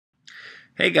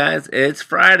Hey guys, it's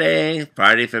Friday,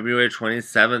 February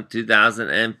 27th,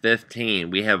 2015.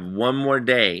 We have one more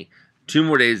day, two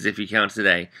more days if you count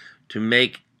today, to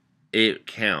make it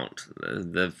count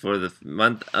for the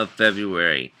month of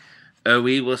February.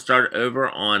 OE will start over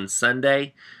on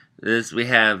Sunday. We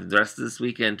have the rest of this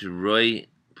weekend to really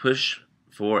push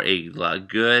for a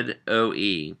good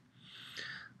OE.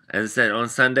 As I said, on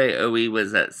Sunday, OE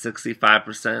was at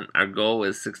 65%. Our goal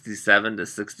was 67 to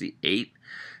 68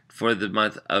 for the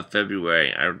month of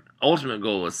February. Our ultimate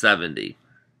goal was 70.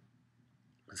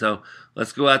 So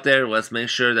let's go out there. Let's make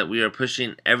sure that we are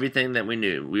pushing everything that we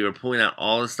knew. We are pulling out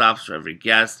all the stops for every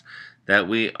guest, that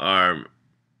we are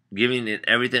giving it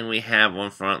everything we have on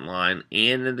front line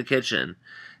and in the kitchen.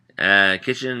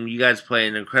 Kitchen, you guys play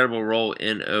an incredible role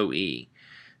in OE.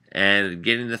 And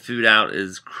getting the food out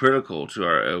is critical to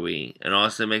our OE. And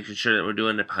also making sure that we're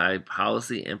doing it by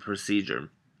policy and procedure.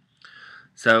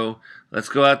 So let's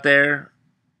go out there,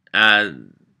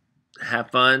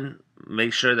 have fun,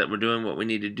 make sure that we're doing what we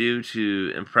need to do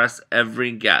to impress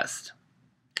every guest.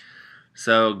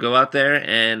 So go out there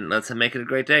and let's make it a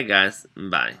great day, guys.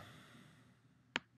 Bye.